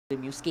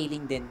yung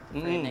scaling din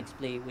for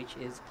Nexplay, which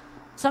is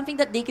something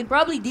that they can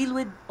probably deal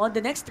with on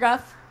the next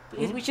draft,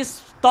 which is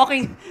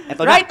talking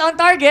right on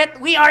target.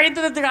 We are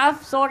into the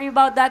draft. Sorry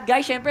about that,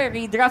 guys. Syempre,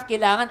 redraft,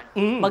 kailangan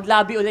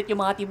maglabi ulit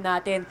yung mga team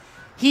natin.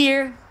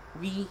 Here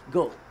we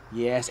go.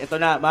 Yes, ito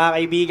na mga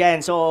kaibigan.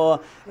 So,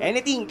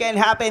 anything can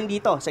happen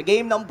dito sa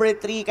game number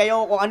 3.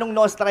 Kayo, kung anong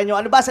nostra nyo,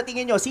 ano ba sa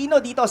tingin nyo?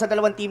 Sino dito sa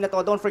dalawang team na to?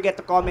 Don't forget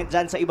to comment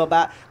dyan sa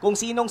ibaba kung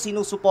sinong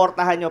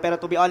sinusuportahan nyo. Pero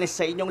to be honest,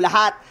 sa inyong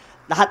lahat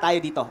tayo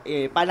dito,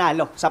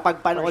 panalo sa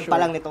pagpanood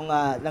pa lang nitong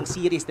ng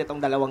series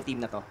nitong dalawang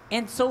team na to.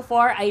 And so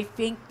far, I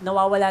think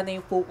nawawala na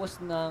yung focus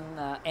ng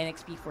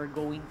NXP for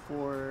going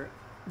for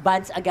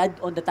bans agad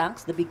on the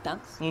tanks, the big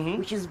tanks,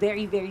 which is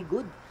very, very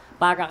good.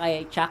 Para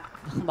kay Chuck,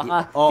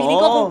 baka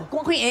feeling ko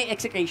kung ako yung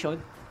Execration,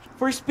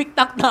 first pick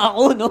tank na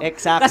ako, no?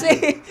 Exactly. Kasi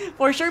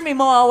for sure may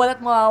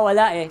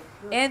mawawala eh.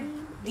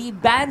 And the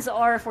bans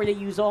are for the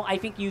Yuzong. I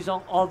think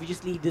Yuzong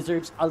obviously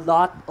deserves a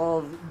lot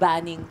of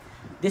banning.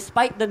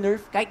 Despite the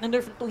nerf, kahit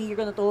na-nerf itong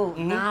hero na to,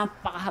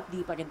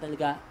 napakahapdi pa rin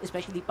talaga.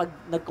 Especially pag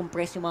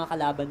nag-compress yung mga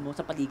kalaban mo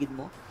sa paligid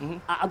mo,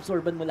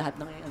 aabsorban mo lahat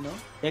ng ano.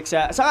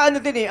 Exactly. Saka ano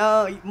din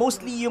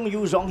mostly yung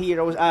Yuzong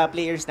heroes,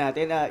 players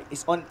natin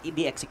is on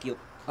the execute.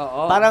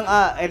 Parang,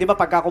 di ba,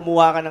 pagka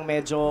kumuha ka ng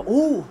medyo,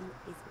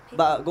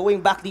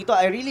 going back dito,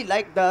 I really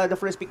like the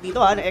first pick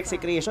dito, na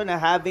Execration, na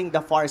having the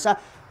Farsa.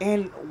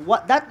 And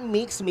what that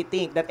makes me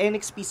think that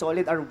NXP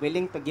Solid are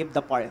willing to give the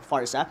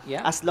Farsa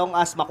as long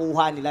as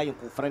makuha nila yung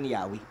Kufra ni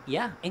Yawi.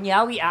 Yeah, and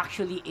Yawi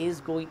actually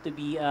is going to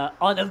be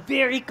on a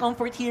very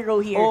comfort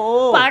hero here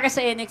para sa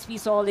NXP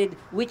Solid,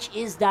 which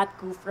is that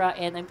Kufra.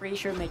 And I'm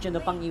pretty sure medyo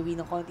napangiwi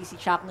ng konti si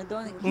Chakno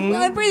doon.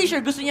 I'm pretty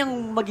sure gusto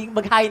niyang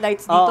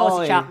mag-highlights dito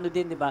si Chakno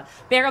din, di ba?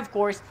 Pero of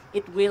course,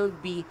 it will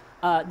be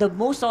the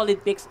most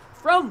solid picks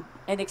from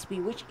NXP,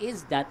 which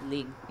is that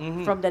Ling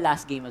from the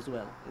last game as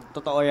well.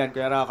 Totoo yan,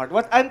 Kuya Rockard.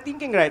 What I'm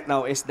thinking right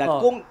now is that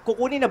kung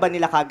kukunin na ba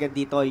nila kagad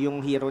dito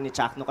yung hero ni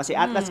Chakno, kasi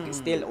Atlas is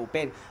still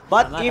open.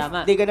 But if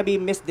they're gonna be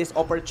miss this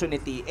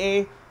opportunity,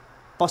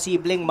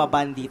 posibleng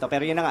maban dito.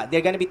 Pero yun na nga,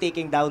 they're gonna be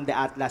taking down the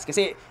Atlas.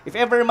 Kasi if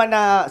ever man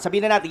na,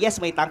 sabihin na natin,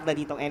 yes, may tank na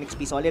ditong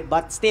NXP Solid,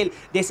 but still,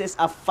 this is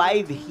a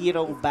 10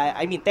 hero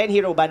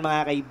ban mga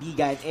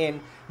kaibigan, and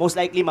most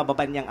likely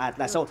mababan niyang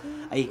Atlas. So,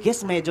 I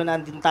guess medyo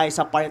nandun tayo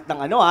sa part ng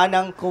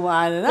ng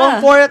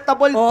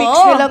comfortable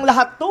picks nilang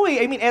lahat to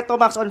I mean, eto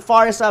Max on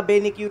Farsa,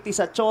 Benny Cutie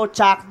sa Cho,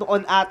 Chakno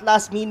on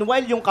Atlas.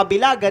 Meanwhile, yung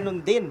kabila, ganun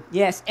din.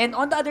 Yes, and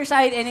on the other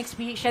side,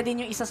 NXP, siya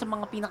din yung isa sa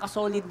mga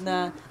pinaka-solid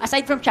na,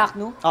 aside from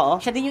Chakno,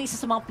 siya din yung isa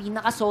sa mga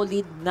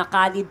pinaka-solid na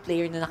Khalid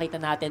player na nakita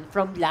natin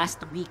from last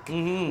week,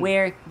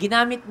 where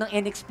ginamit ng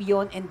NXP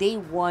yun and they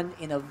won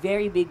in a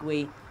very big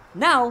way.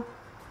 Now,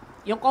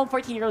 yung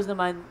comfort heroes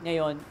naman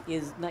ngayon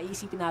is,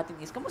 naisipin natin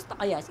is, kamusta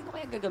kaya? Sino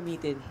kaya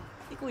gagamitin?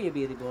 Si Kuya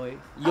Billy Boy.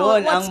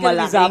 Yun ang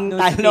malaking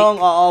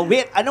tanong.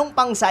 Wait, anong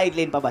pang side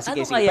lane pa ba?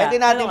 Sige, pwede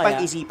natin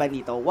pag-isipan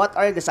dito. What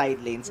are the side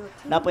lanes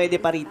na pwede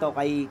pa rito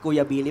kay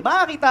Kuya Billy?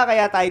 Makakita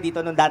kaya tayo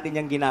dito nung dati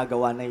niyang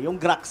ginagawa na yung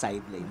Grak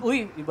side lane.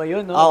 Uy, iba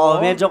yun, no?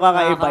 Medyo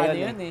kakaiba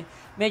yun.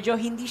 Medyo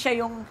hindi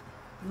siya yung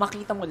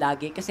makita mo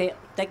lagi kasi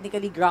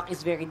technically Grak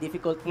is very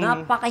difficult.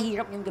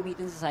 Napakahirap yung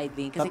gamitin sa side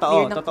lane kasi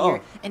clear ng clear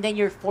and then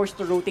you're forced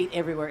to rotate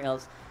everywhere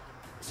else.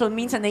 So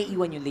minsan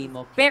naiiwan yung lane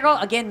mo. Pero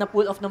again,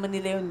 na-pull off naman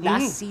nila yung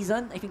last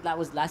season. I think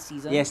that was last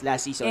season. Yes,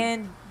 last season.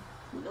 And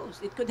who knows,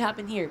 it could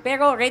happen here.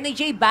 Pero Rene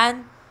J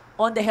ban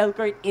on the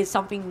Hellcourt is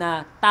something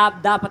na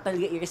dapat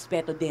talaga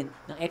irespeto din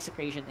ng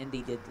Execration, and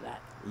they did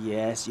that.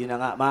 Yes, yun na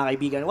nga mga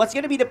kaibigan. What's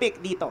gonna be the pick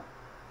dito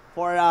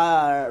for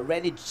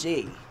Rene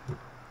J?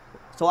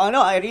 So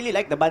I really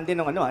like the band din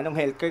ng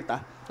Hellcourt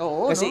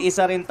kasi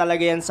isa rin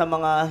talaga yan sa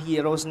mga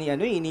heroes ni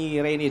ni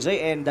Rene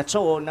J, and the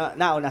Cho na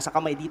nasa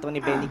kamay dito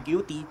ni Benny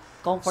Cutie.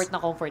 Comfort na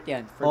comfort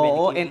yan for Benny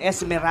Cutie. And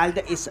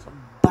Esmeralda is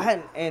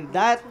banned, and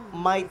that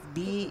might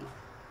be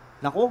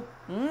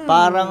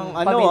parang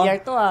familiar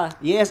to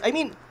Yes, I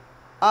mean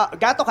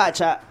Gato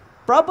Kacha,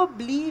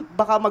 probably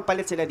baka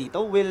magpalit sila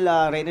dito. Will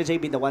Rene J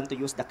be the one to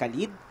use the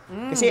Khalid?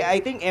 Kasi I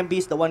think MB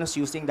is the one who's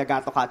using the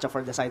Gato Kacha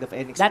for the side of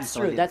NXT.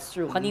 That's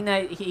true.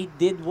 Kanina he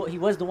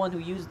was the one who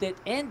used it,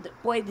 and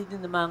pwede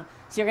din namang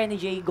si Rene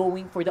J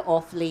going for the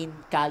offlane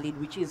Khalid,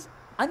 which is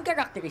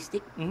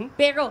uncharacteristic,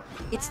 pero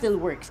it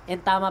still works, and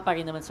tama pa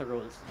rin naman sa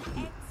roles.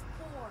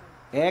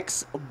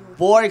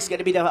 X-Borg's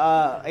gonna be the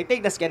I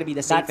think that's gonna be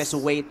the safest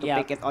way to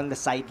pick it on the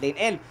side lane.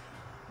 And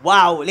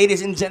wow,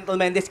 ladies and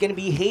gentlemen, this can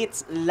be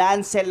Hates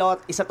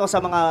Lancelot. Isa to sa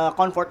mga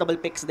comfortable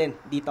picks din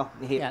dito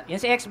ni Hate. Yeah, yan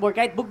si X-Borg.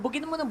 Kahit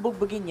bugbugin mo ng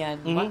bugbugin yan,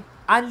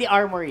 only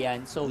armor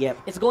yan. So,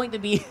 it's going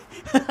to be,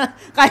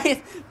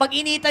 kahit pag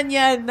initan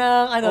yan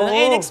ng,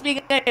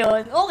 NXP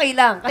ngayon, okay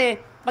lang. Kasi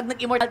pag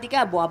nag-immortality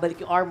ka, buwabalik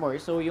yung armor.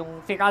 So,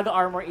 yung Ferrado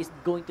armor is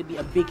going to be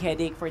a big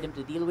headache for them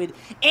to deal with.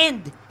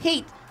 And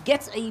Hate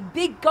gets a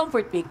big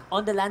comfort pick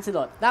on the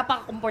Lancelot.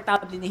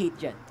 Napaka-comfortable ni Hate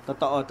dyan.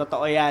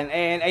 Totoo yan.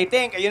 And I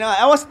think,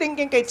 I was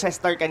thinking kay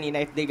Chester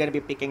kanina if they're gonna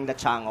be picking the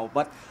Chango.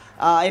 But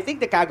I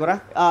think the Kagura,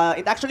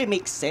 it actually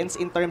makes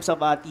sense in terms of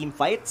team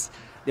fights.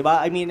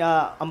 Diba? I mean,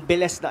 ang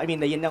bilis na,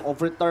 yun ang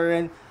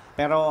overturn.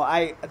 Pero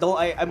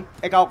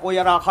ikaw,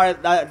 Kuya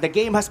Rockhart, the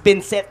game has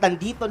been set.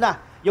 Nandito na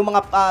yung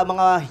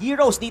mga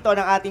heroes dito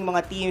ng ating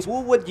mga teams.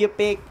 Who would you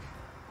pick?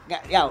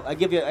 Yeah, I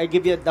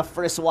give you the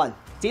first one.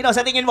 Sino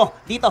sa tingin mo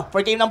dito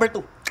for game number 2?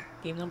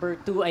 Game number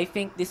 2, I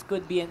think this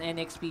could be an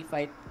NXP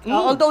fight.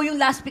 Although yung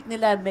last pick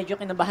nila, medyo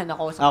kinabahan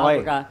ako sa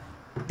Kagura.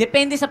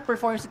 Depende sa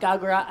performance ni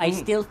Kagura, I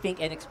still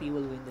think NXP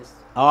will win this.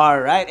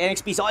 Alright,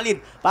 NXP solid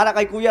para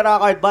kay Kuya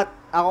Rockhart, but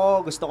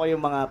ako gusto ko yung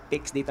mga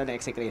picks dito na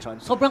Execration.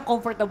 Sobrang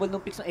comfortable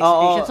nung picks ng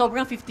Execration.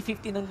 Sobrang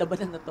 50-50 ng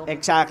labanan na to.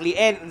 Exactly.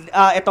 And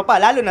ito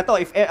pa, lalo na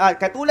to, if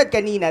katulad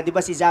kanina, di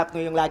ba si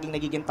Zapno yung laging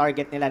nagiging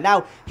target nila.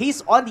 Now,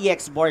 he's on the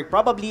X-Borg.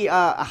 Probably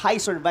a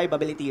high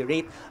survivability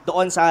rate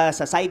doon sa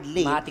side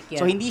lane.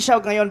 So, hindi siya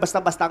ngayon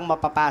basta-basta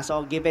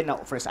mapapasok given na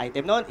first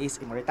item noon is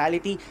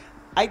Immortality.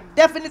 I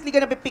definitely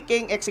gonna be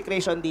picking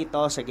Execration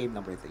dito sa game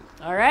number 3.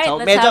 Alright, so,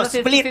 let's have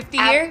a 50-50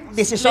 here.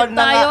 Decision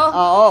na nga.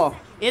 Oo.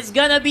 It's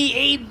gonna be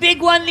a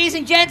big one, ladies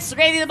and gents.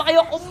 Ready na ba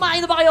kayo?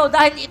 Kumain na ba kayo?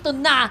 Dahil ito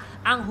na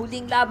ang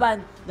huling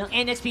laban ng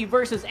NXP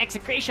versus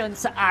Execration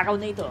sa araw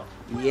na ito.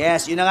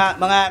 Yes, yun na nga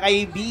mga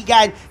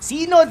kaibigan.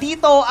 Sino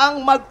dito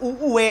ang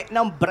mag-uuwi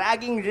ng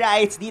bragging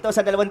rights dito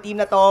sa dalawang team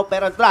na to?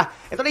 Pero ito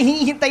na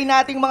hinihintay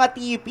nating mga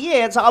TP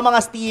at saka mga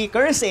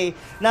stickers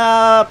na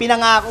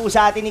pinangako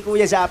sa atin ni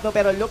Kuya Zapno.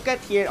 Pero look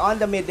at here on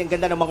the mid, ang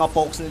ganda ng mga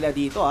pokes nila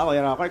dito, Kuya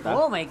Rockhart.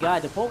 Oh my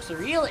God, the pokes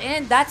are real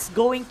and that's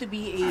going to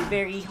be a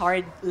very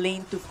hard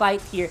lane to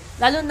fight here.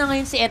 Lalo na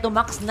ngayon si Eto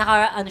Max,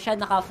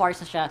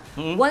 naka-farsa siya.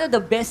 One of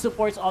the best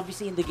supports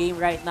obviously in the game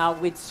right now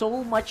with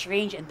so much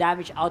range and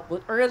damage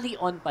output early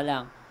on pa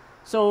lang.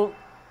 So,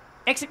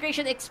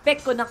 Execration,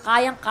 expect ko na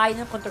kayang-kaya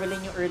ng kontrolin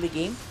yung early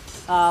game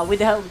with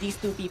the help of these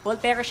two people.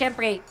 Pero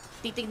syempre,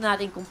 titignan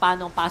natin kung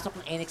paano ang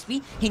pasok ng NXP.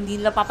 Hindi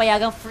nila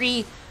papayagang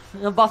free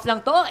na buff lang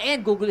to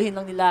and guguluhin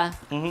lang nila.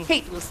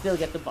 Hate will still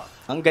get the buff.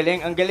 Ang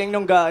galing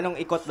nung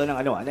ikot doon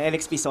ng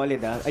NXP solid.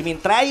 I mean,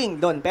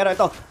 trying doon. Pero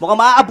ito, mukhang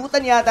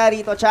maaabutan yata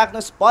rito. Chuck, no,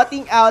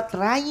 spotting out,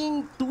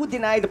 trying to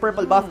deny the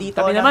purple buff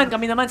dito.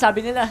 Kami naman, sabi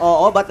nila.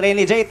 Oo, but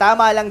Rene J,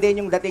 tama lang din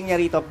yung dating niya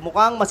rito.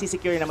 Mukhang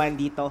masisecure naman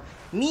dito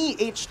ni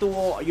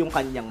H2O yung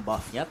kanyang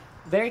buff. Yep.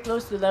 Very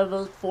close to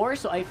level 4,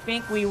 so I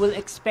think we will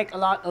expect a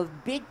lot of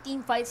big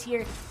team fights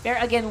here. Pero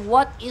again,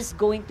 what is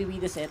going to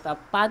be the setup?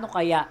 Paano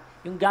kaya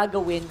yung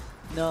gagawin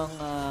ng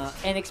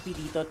NXP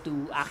dito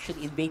to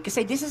actually invade?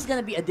 Kasi this is gonna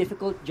be a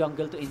difficult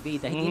jungle to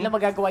invade. Hindi nila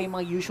magagawa yung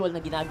mga usual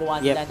na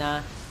ginagawa nila na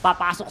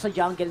papasok sa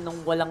jungle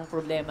nung walang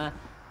problema.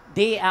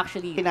 They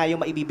actually yung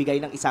maibibigay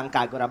ng isang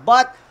Kagura.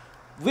 But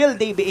will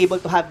they be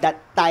able to have that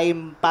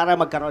time para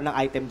magkaroon ng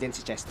item din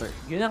si Chester?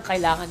 Yun ang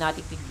kailangan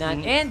nating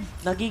tignan. And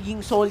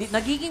nagiging solid,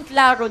 nagiging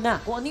klaro na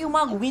kung ano yung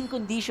mga win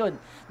condition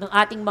ng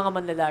ating mga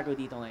manlalaro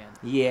dito ngayon.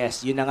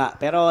 Yes, yun na nga.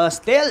 Pero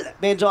still,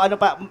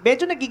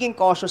 medyo nagiging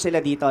cautious sila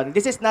dito.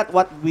 This is not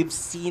what we've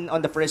seen on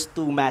the first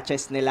 2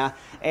 matches nila.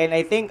 And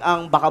I think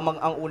ang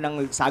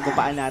unang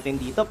sagupaan natin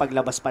dito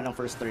paglabas pa ng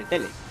first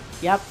turtle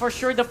Yeah, for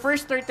sure, the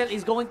first turtle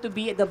is going to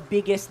be the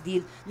biggest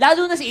deal.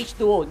 Lalo na si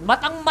H2O.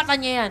 Matang-mata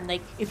niya yan.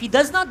 Like, if he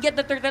does not get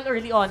the turtle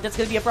early on, that's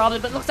gonna be a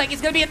problem. But looks like it's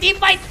gonna be a team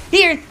fight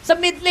here sa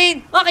mid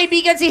lane. Mga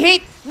kaibigan, si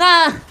Hate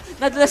na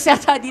nadulas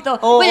yata dito.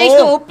 With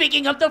H2O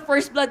picking up the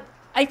first blood.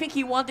 I think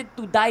he wanted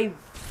to dive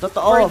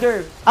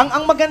further.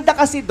 Ang maganda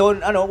kasi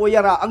doon,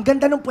 Kuya Ra, ang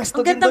ganda ng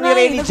pwesto din doon ni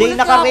Rene J.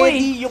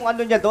 Naka-ready yung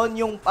niya doon,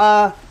 yung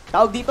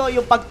tawag dito,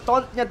 yung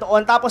pag-taunt niya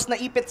doon. Tapos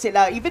naipit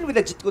sila, even with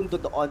the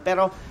Jitkundo doon.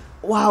 Pero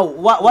wow,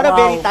 what a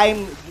very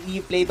time he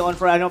played on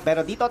for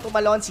pero dito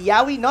tumalon si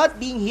Yawi not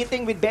being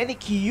hitting with Benny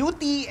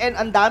Cutie and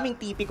ang daming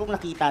TP kong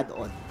nakita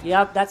doon.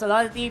 Yep, that's a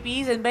lot of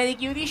TPs and Benny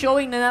Cutie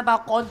showing na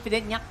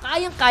napaka-confident niya,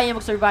 kayang-kaya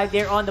mag-survive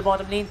there on the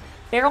bottom lane.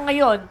 Pero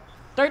ngayon,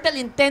 Turtle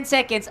in 10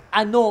 seconds,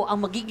 ano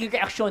ang magiging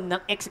reaksyon ng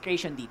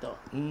Execration dito?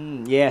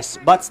 Yes,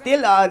 but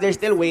still, they're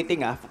still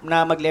waiting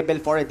na mag-level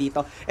 4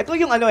 dito. Ito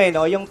yung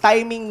yung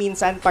timing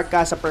minsan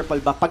pagka sa purple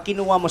buff, pag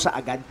kinuha mo siya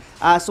agad,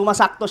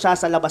 sumasakto siya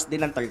sa labas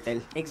din ng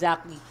Turtle.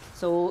 Exactly.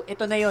 So,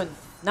 ito na yun.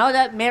 Now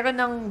that meron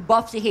ng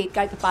buff si Hate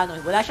kahit paano,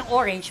 wala siyang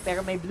orange pero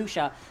may blue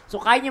siya, so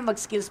kaya niya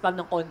mag-skill spam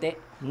ng konti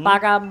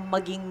para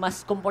maging mas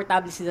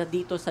komportable sila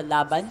dito sa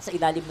laban, sa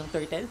ilalim ng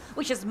Turtle,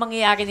 which is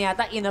mangyayari na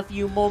yata in a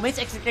few moments.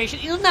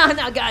 Execration, inunahan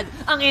na agad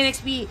ang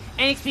NXP.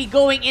 NXP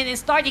going in and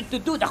starting to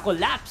do the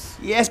collapse.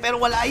 Yes, pero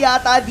wala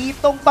yata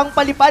ditong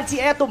pangpalipad si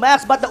Eto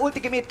Max, but the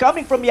ultimate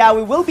coming from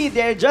Yawi will be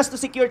there just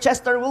to secure.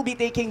 Chester will be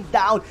taking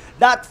down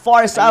that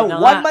Farsa.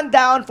 One man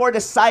down for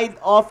the side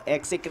of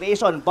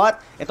Execration.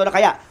 But ito na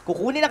kaya,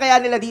 kukunin na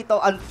kaya nila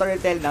dito ang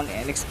Turtle ng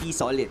NXP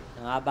solid.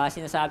 Nga ba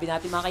sinasabi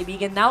natin mga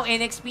kaibigan, now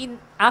NXP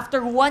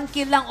after 1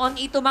 kill lang on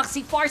Ito Max, si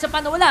Farsa pa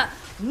nawala.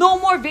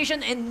 No more vision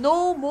and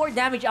no more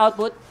damage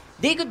output.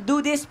 They could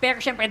do this,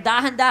 pero syempre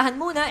dahan-dahan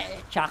muna.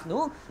 Chuck,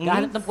 no?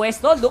 Gahanap ng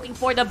pwesto, looking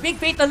for the big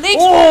fatal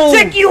links.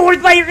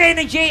 Secured by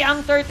Rene J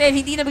ang Turtle,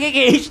 hindi na bigay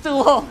kay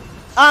H2O.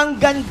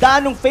 Ang ganda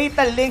ng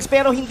Fatal Links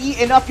pero hindi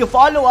enough yung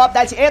follow-up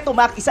dahil si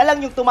Etomac, isa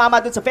lang yung tumama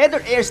dun sa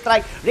Feather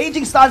Airstrike.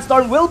 Raging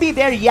Sunstorm will be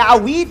there.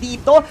 Yawi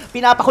dito,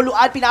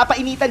 pinapakuluan,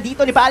 pinapainitan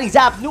dito ni Paling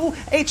Zapnu.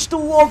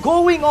 H2O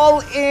going all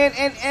in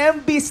and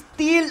MB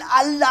still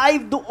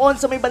alive doon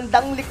sa may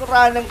bandang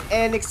likuran ng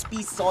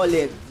NXP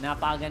Solid.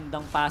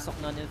 Napagandang pasok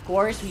nun. Of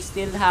course, we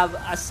still have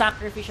a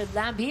sacrificial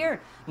lamb here.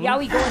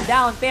 Yawi going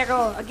down,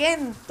 pero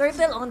again,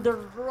 Turtle on the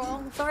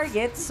wrong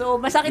target. So,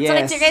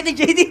 masakit-sakit si Ready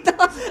J dito.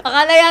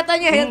 Akala yata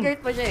niya health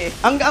pa siya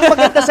eh. Ang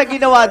maganda sa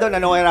ginawa doon,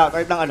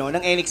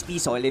 ng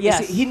NXP Solid,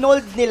 is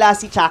hinold nila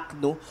si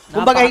Chakno.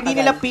 Kumbaga, hindi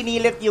nila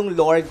pinilit yung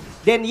Lord.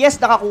 Then, yes,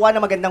 nakakuha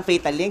na magandang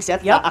Fatal Links.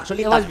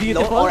 Actually,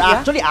 tatlo or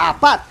actually,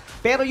 apat.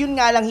 Pero yun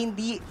nga lang,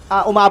 hindi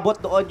umabot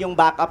doon yung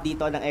backup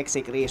dito ng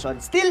Execration.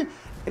 Still,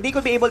 they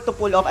could be able to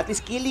pull off at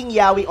least killing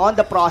Yawi on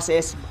the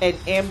process, and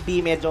MB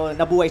medyo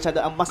nabuhay siya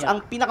doon. Ang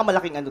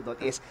pinakamalaking ano doon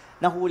is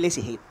nahuli si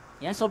Hate.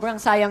 Yeah, sobrang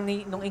sayang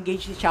nung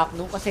engage si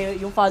Chakno kasi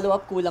yung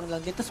follow-up kulang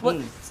lang din.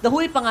 Tapos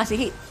nahuli pa nga si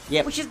Hate.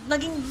 Which is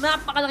naging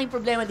napakalaking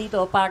problema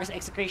dito para sa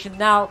Execration.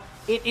 Now,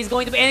 it is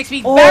going to be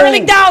NXP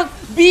barreling down!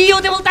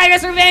 Beautiful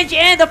Tiger's Revenge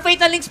and the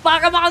Fatal Links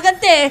para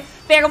makaganti.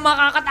 Pero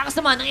makakatakas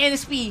naman ng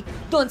NXP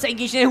doon sa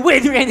engage niya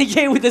with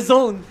Renegade with the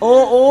zone.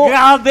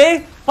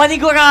 Grabe!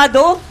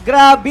 Panigurado?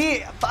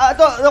 Grabe!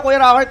 Kuya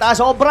Rockert,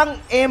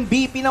 sobrang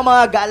MVP ng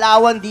mga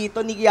galawan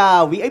dito ni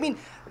Yawi. I mean,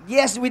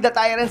 yes, with the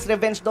Tyrant's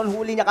Revenge doon,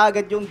 huli niya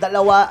kagad yung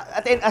dalawa.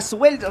 At then as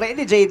well,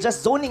 Renegade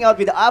just zoning out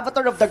with the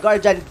Avatar of the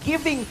Guardian,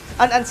 giving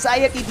an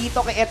anxiety dito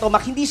kay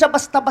Etomac. Hindi siya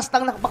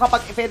basta-bastang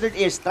makapag-feathered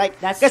airstrike.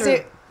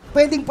 Kasi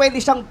pwedeng-pwede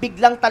siyang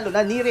biglang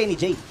talunan ni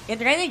Renegade. And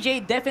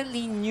Renegade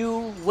definitely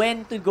knew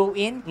when to go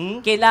in.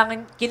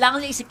 Kailangan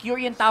nila i-secure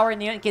yung tower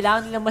na yun.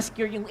 Kailangan nila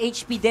ma-secure yung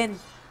HP din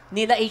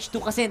nila H2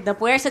 kasi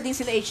napuwersa din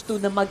sila H2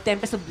 na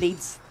mag-Tempest of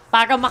Blades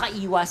para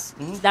makaiwas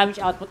sa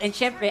damage output. And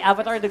syempre,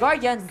 Avatar of the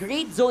Guardian,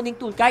 great zoning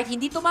tool. Kahit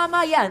hindi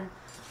tumama yan,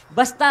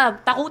 basta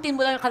takutin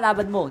mo lang yung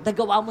kalaban mo,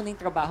 nagawa mo na yung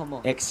trabaho mo.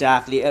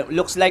 Exactly.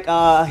 Looks like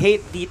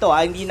Hate dito,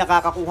 hindi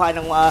nakakakuha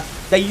ng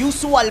the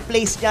usual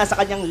place niya sa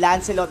kanyang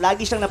Lancelot.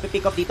 Lagi siyang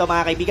napipick up dito,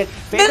 mga kaibigan.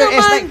 Feather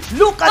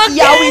S9, look at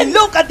Yawi,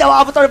 look at the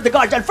Avatar of the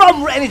Guardian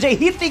from Renegade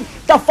hitting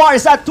the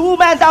Farsa.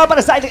 2-man down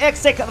para sa side ng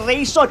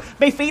Execration.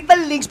 May Fatal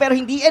Links pero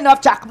hindi enough.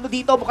 Chakno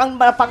dito, mukhang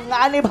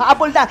mapanganib.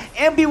 Habol na.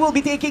 MB will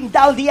be taking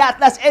down the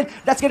Atlas and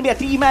that's gonna be a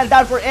 3-man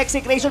down for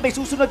Execration. May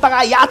susunod pa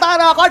nga yata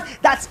record.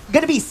 That's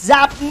gonna be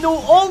Zapnu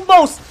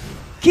almost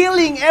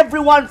killing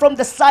everyone from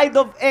the side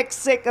of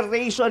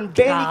Execration.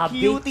 Benny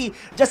Cutie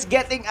just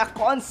getting a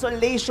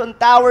consolation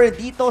tower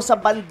dito sa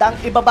bandang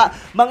ibaba.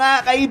 Mga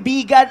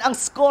kaibigan, ang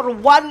score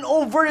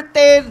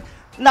 1/10.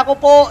 Naku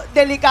po,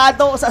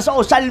 delikado sa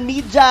social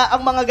media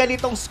ang mga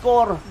ganitong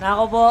score.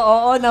 Naku po,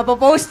 oo,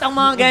 napopost ang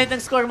mga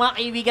ganitong score, mga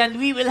kaibigan.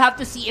 We will have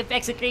to see if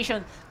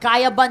Execration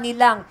kaya ba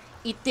nilang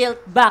i-tilt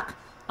back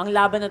ang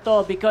laban na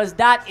to because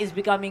that is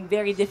becoming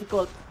very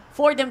difficult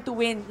for them to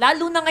win.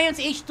 Lalo na ngayon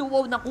si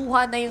H2O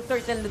nakuha na yung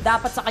turtle na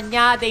dapat sa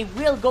kanya. They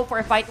will go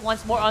for a fight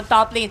once more on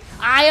top lane.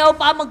 Ayaw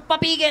pa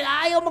magpapigil,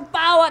 ayaw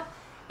magpawat.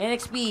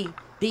 NXP,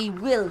 they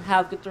will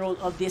have control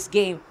of this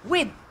game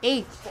with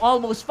a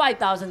almost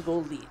 5,000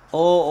 gold lead.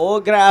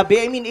 Oo, grabe.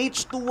 I mean,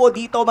 H2O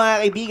dito,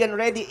 mga kaibigan,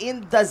 ready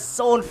in the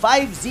zone.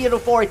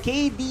 504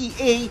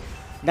 KDA.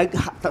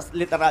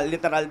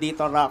 Literal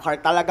dito,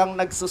 Rockhart. Talagang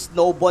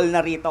nagsusnowball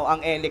na rito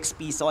ang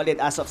NXP Solid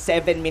as of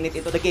 7 minutes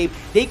into the game.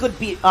 They could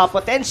be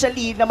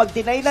potentially na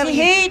mag-deny na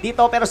rin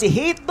dito. Pero si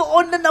Hate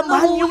doon na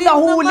naman yung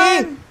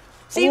nahuli.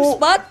 Same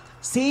spot?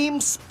 Same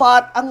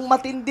spot. Ang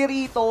matindi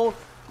rito.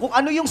 Kung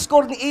ano yung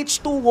score ni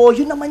H2O,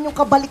 yun naman yung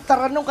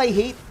kabaliktaran nung kay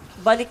Hate.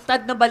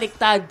 Baliktad na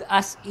baliktad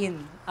as in.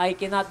 I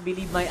cannot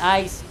believe my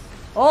eyes.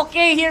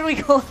 Okay, here we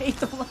go.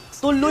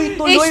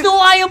 Tuloy-tuloy. H2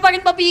 ayaw pa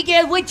rin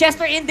papigil with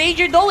Chester in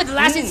danger though with the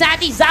last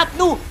Insanity.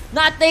 Zapnu,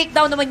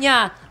 na-takedown naman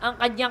niya ang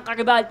kanyang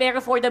karibal. Pero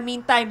for the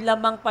meantime,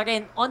 lamang pa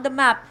rin on the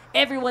map.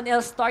 Everyone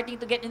else starting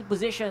to get in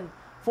position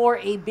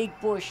for a big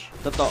push.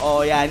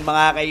 Totoo yan,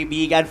 mga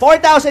kaibigan.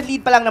 4,000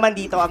 lead pa lang naman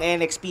dito ang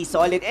NXP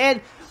Solid. And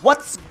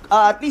what's,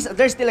 at least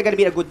there's still gonna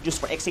be a good juice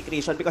for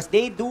Execration because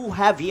they do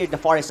have here the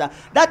Forza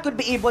that could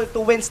be able to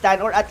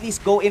withstand or at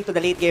least go into the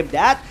late game.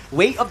 That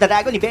Way of the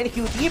Dragon ni Benny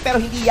QT pero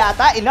hindi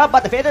yata enough,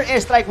 but the Feather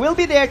Airstrike will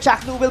be there.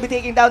 Chaknu will be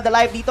taking down the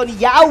life dito ni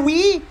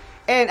Yawi.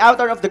 And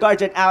Avatar of the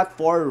Guardian out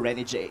for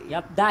Renegade.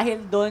 Yep,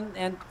 dahil doon,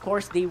 and of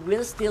course, they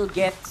will still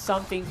get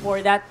something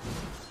for that.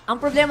 Ang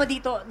problema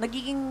dito,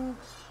 nagiging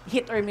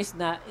hit or miss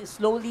na,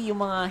 slowly yung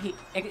mga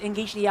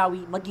engage ni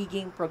Yawi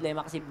magiging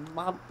problema kasi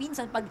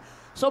pinsan pag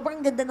sobrang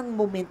ganda ng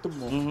momentum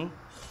mo,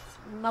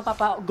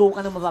 mapapa-go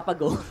ka na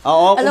mapapa-go.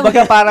 Oo,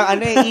 kumbaga parang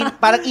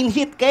parang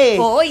in-hit ka eh.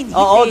 Oo,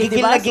 in-hit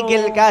gigil diba? Na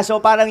gigil ka.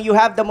 So parang you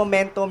have the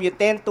momentum, you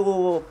tend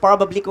to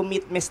probably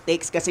commit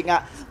mistakes kasi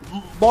nga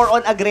more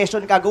on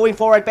aggression ka going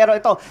forward. Pero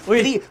ito,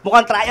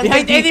 mukhang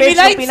triangle defense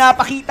yung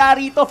pinapakita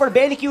rito for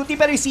Belly Cutie.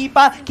 Pero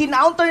isipa,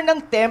 kinounter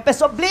ng Tempest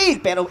of Blade.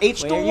 Pero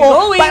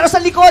H2O, para sa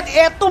likod,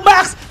 eto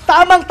Max,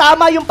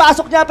 tamang-tama yung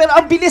pasok niya. Pero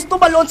ang bilis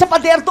tumalon sa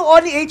pader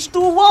doon ni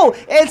H2O.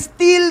 And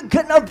still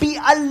gonna be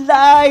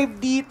alive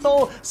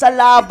dito sa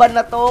laban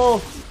na to.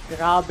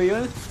 Grabe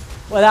yun.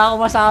 Wala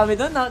akong masabi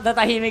doon,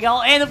 natahimik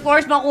ako. And of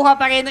course, makuha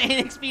pa rin ng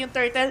NXP yung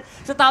turtle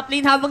sa top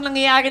lane habang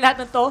nangyayari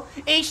lahat ng to.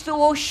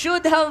 H2O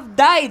should have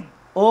died.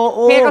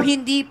 Oo. Pero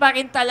hindi pa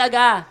rin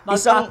talaga.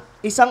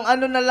 Isang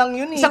ano na lang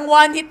yun eh. Isang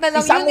one hit na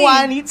lang isang yun eh. Isang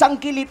one hit, isang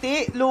kiliti.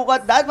 Look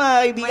at that, mga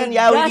kaibigan.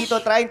 Yawi dito,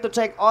 trying to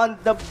check on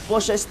the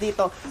bushes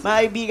dito. Mga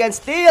kaibigan,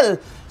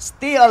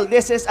 Still,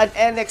 this is an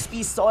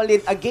NXP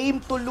solid. A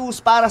game to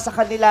lose para sa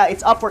kanila.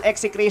 It's up for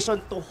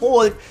Execration to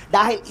hold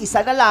dahil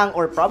isa na lang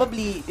or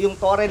probably yung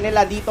torre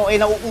nila dito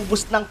ay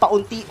nauubos ng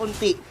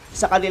paunti-unti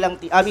sa kanilang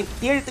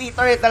tier 3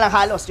 turret na lang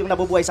halos yung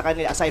nabubuhay sa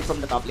kanila aside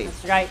from the top lane.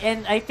 That's right.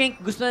 And I think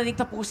gusto na rin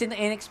tapusin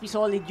ng NXP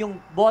solid yung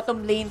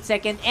bottom lane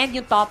second and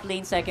yung top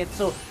lane second.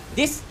 So,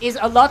 this is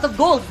a lot of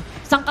gold.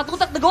 Isang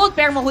katutak na gold,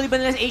 pero mahuli ba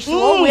nila sa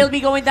H2O? Will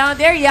be going down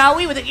there.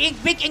 Yawi with a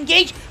big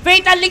engage.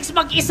 Fatal Links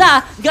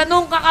mag-isa.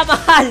 Ganong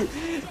kakamahal.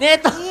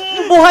 Neto.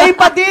 Buhay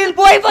pa din!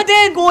 Buhay pa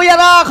din! Kuya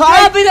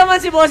Rakay! Grabe naman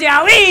si Boss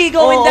Yawi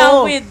going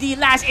down with the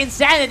last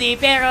insanity.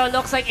 Pero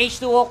looks like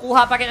H2O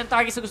kuha pa rin ang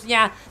target sa gusto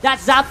niya.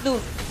 That's Zapnu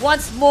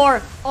once more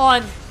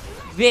on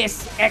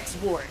this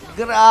X-Board.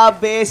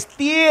 Grabe,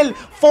 still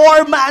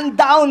 4-man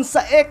down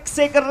sa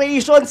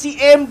Execration. Si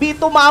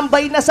MB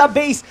tumambay na sa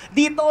base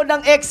dito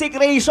ng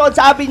Execration.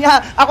 Sabi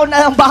niya, ako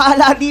na lang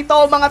bahala dito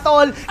mga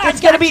tol.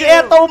 It's gonna be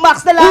Eto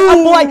Max na lang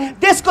ang buhay.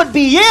 This could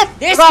be it!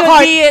 This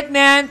could be it,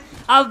 man.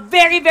 A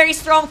very, very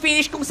strong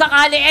finish kung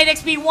sakali.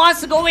 NXP wants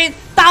to go in.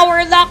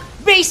 Tower lock,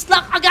 base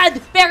lock agad.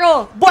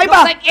 Pero, buhay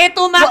ba? Like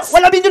Eto Max.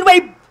 Wala minion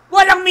wave.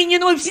 Walang minion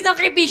wave.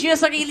 Sinakripisyo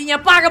yung sarili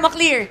niya para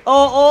maklear.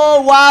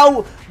 Oo,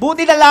 wow.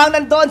 Buti na lang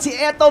nandun si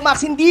Eto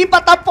Max. Hindi pa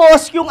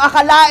tapos yung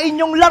akalain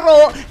yung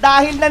laro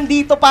dahil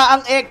nandito pa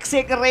ang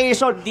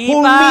Execration.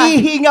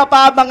 Humihinga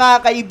pa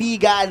mga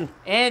kaibigan.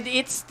 And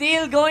it's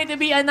still going to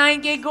be a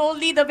 9K goal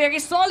lead. A very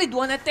solid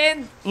 1 at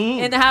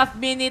 10.5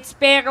 minutes.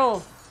 Pero,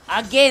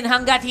 again,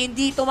 hanggat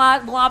hindi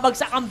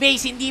bumabagsak ang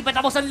base, hindi pa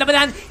tapos ang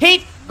labanan.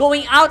 Hate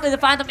going out of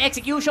the Phantom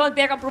Execution.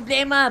 Pero ang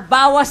problema,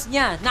 bawas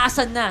niya.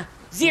 Nasaan na?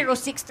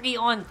 0-6-3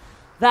 on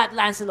that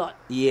Lancelot.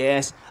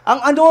 Yes.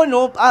 Ang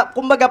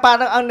kumbaga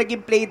parang ang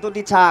naging play to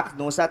ni Chuck,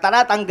 no? Sa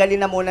tara, tanggalin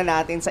na muna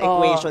natin sa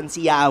equation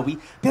si Yawi.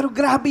 Pero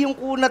grabe yung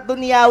kunat doon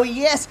ni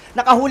Yawi. Yes,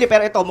 nakahuli.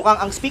 Pero ito,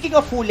 mukhang speaking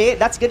of huli,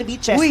 that's gonna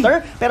be Chester.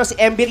 Pero si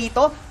MB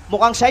rito,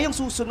 mukhang siya yung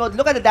susunod.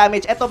 Look at the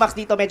damage. Eto, Max,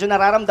 dito medyo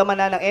nararamdaman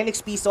na ng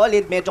NXP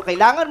solid. Medyo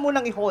kailangan mo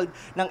nang i-hold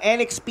ng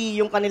NXP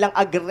yung kanilang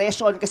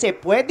aggression kasi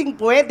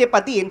pwede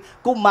pa din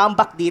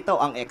kumambak dito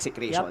ang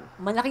Execration. Yep.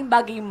 Malaking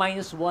bagay yung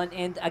 -1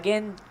 and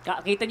again,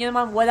 kita nyo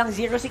naman, walang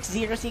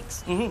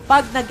 0-6-0-6.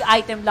 Pag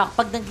nag-item lock,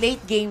 pag nag-late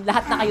game,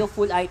 lahat na kayo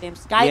full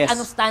items. Kahit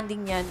anong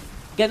standing yan,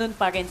 ganun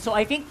pa rin. So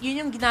I think yun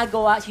yung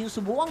ginagawa,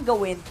 sinusubukang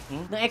gawin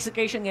ng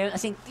Execration ngayon.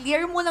 As in,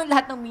 clear mo lang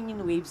lahat ng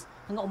minion waves.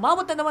 Hanggang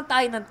umabot na naman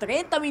tayo ng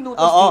 30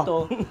 minutos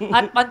dito.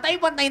 At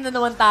pantay-pantay na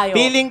naman tayo.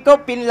 Feeling ko,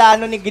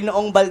 pinlano ni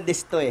Ginoong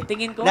Valdez to eh.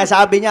 Tingin ko.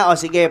 Nasabi niya,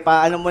 sige,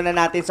 paano muna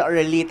natin sa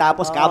early,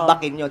 tapos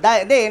comebackin nyo.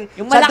 Then,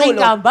 yung malaking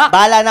comeback.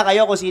 Bahala na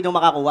kayo kung sino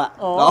makakuha.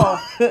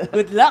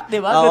 Good luck, di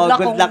ba? Good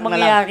luck kung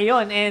mangyayari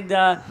yun. And,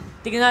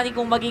 tingnan natin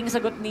kung maging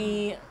sagot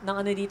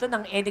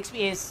ng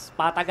NXP is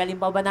patagalin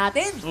pa ba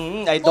natin?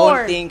 I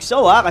don't think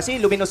so kasi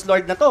Luminous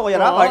Lord na to, Kuya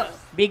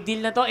Rakard. Big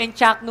deal na to. And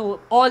Chakno,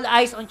 all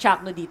eyes on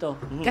Chakno dito.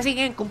 Kasi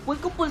ngayon,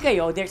 kumpul-kumpul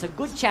kayo, there's a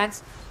good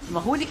chance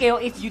mahuli kayo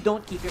if you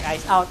don't keep your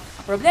eyes out.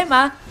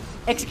 Problema,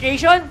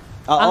 Execration,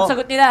 ang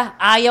sagot nila,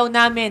 ayaw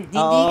namin.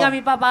 Hindi kami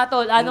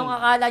papatol. Anong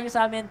akala nyo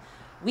sa amin?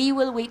 We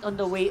will wait on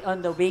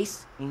the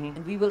base and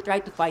we will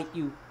try to fight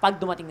you pag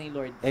dumating na yung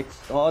Lord.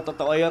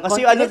 Totoo yun.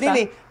 Kasi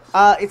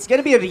it's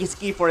gonna be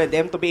risky for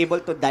them to be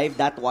able to dive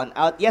that one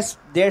out. Yes,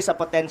 there's a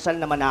potential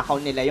na manakaw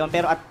nila yon,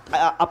 pero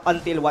up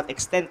until what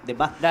extent, di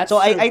ba?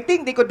 So I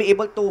think they could be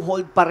able to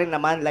hold pa rin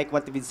naman, like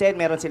what we said,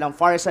 meron silang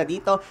Farsa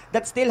dito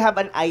that still have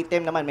an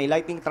item naman. May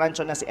Lightning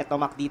Truncheon na si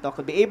Etomac dito.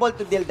 Could be able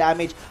to deal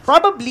damage.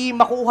 Probably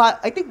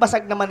makuha, I think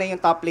basag naman na yung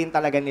top lane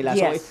talaga nila.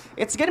 Yes. So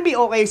it's gonna be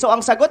okay. So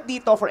ang sagot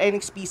dito for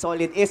NXP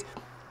Solid is,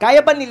 kaya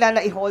ba nila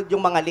na i-hold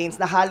yung mga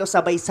lanes na halos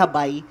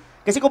sabay-sabay?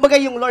 Kasi kumbaga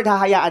yung Lord,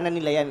 hahayaan na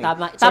nila yan.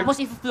 Tama. Tapos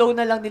i-flow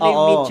na lang nila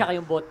yung mid tsaka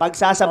yung bot.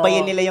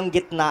 Pagsasabayin nila yung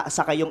gitna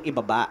saka yung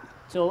ibaba.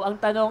 So, ang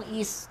tanong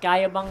is,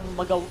 kaya bang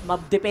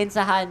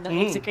magdepensahan ng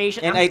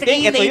Execration? And I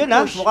think ito yun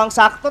mukhang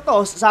sakto to.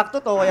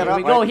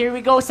 Here we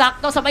go.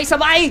 Sakto,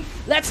 sabay-sabay.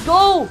 Let's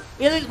go!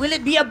 Will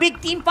it be a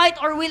big team fight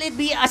or will it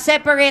be a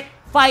separate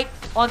fight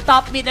on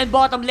top, mid, and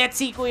bottom?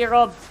 Let's see, Kuya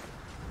Rob.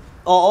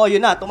 Oo, yun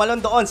na. Tumalon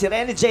doon si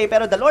Rene J.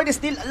 Pero the Lord is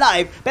still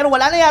alive. Pero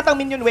wala na yatang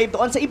minion wave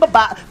doon sa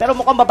ibaba. Pero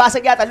mukhang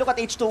babasag yata. Look at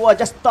H2O.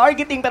 Just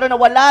targeting pero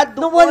nawala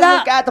doon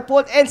yung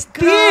catapult. And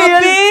still,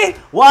 grabe!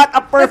 What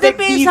a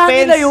perfect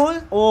defense. Nila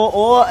yun.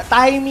 Oo,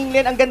 timing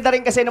din. Ang ganda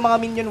rin kasi ng mga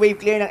minion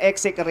wave clear ng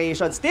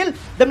Execration. Still,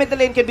 the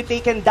middle lane can be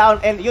taken down.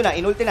 And yun na,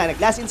 inulti na.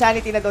 Nag-last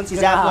insanity na doon si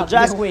Zapno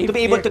just to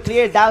be able to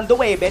clear down the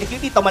wave. And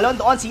QT,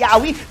 tumalon doon si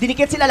Yawi.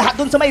 Dinikit sila lahat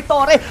doon sa may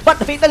torre. But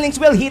the Fatal Links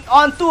will hit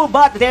on too.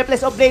 But the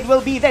Deathless of Blade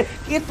will be there.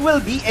 It will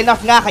be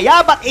enough nga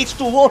kaya, but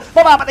H2O,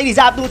 mapapatay ni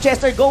Zapno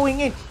Chester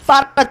going in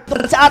para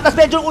sa atas.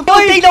 Medyo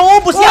unti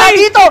naubos niya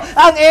dito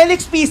ang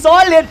LXP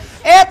Solid.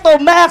 Eto,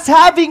 Max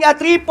having a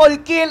triple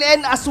kill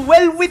and as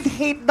well with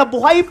hate na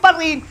buhay pa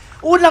rin.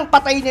 Unang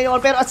patay niya yun,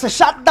 pero at sa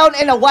shutdown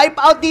and a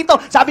wipeout dito,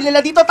 sabi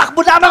nila dito,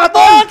 takbo na mga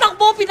tol!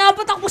 Takbo!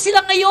 Pinapatakbo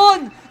sila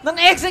ngayon ng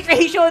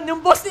Execration.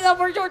 Yung boss nila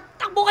for sure,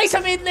 takbo kayo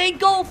sa mid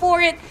lane, go for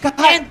it!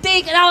 And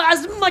take it out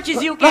as much as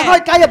you can!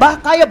 Kaya ba?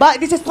 Kaya ba?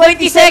 This is 20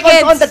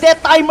 seconds on the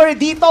death timer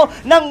dito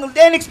ng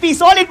NXP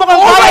Solid. Oh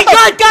my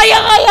God! Kaya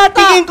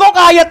to! Tingin ko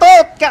kaya to!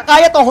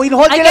 Kaya to! Hold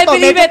nila to!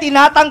 Medyo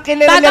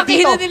tinatangkin nila dito.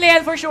 Tatangkihin nila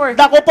yan for sure.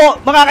 Dako po,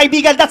 mga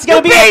kaibigan, that's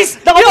gonna be it!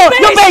 Dako po,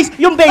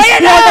 yung base!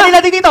 Hold nila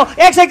dito!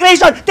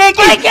 Execration! Take it!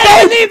 I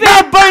can't believe it!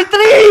 Number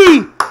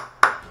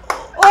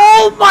 3!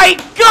 Oh my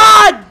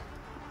God!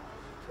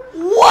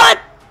 What?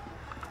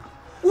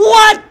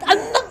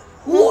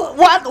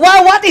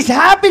 What is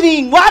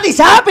happening? What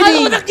is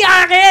happening? Ano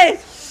nangyari?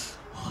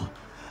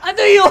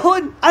 Ano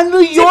yun?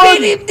 Si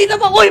Philip, di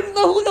naman ko yung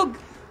nahulog.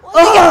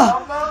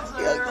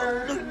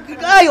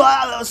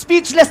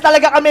 Speechless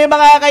talaga kami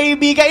mga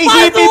kaibigan.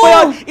 Isipin mo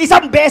yun,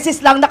 isang beses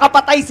lang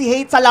nakapatay si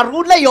Hate sa laro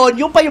na yun,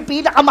 yung pa yung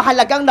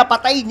pinakamahalagang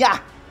napatay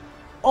niya.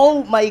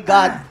 Oh my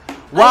God.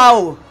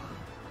 Wow.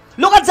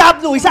 Look at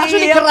Zapno. He's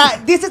actually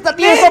this is the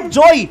tears of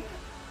joy.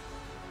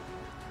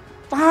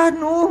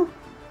 Paano?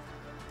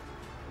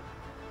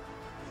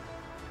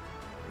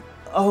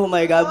 Oh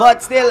my God.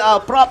 But still,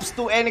 props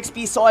to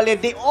NXP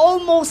Solid. They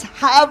almost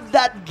have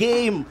that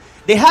game.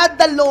 They had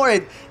the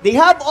Lord. They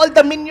have all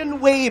the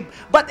minion wave.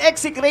 But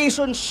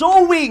Execration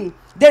showing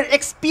their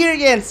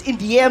experience in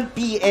the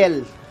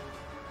MPL.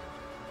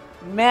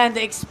 Man,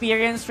 the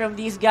experience from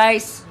these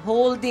guys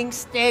holding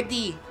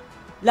steady.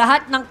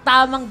 Lahat ng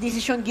tamang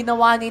desisyon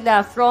ginawa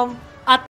nila from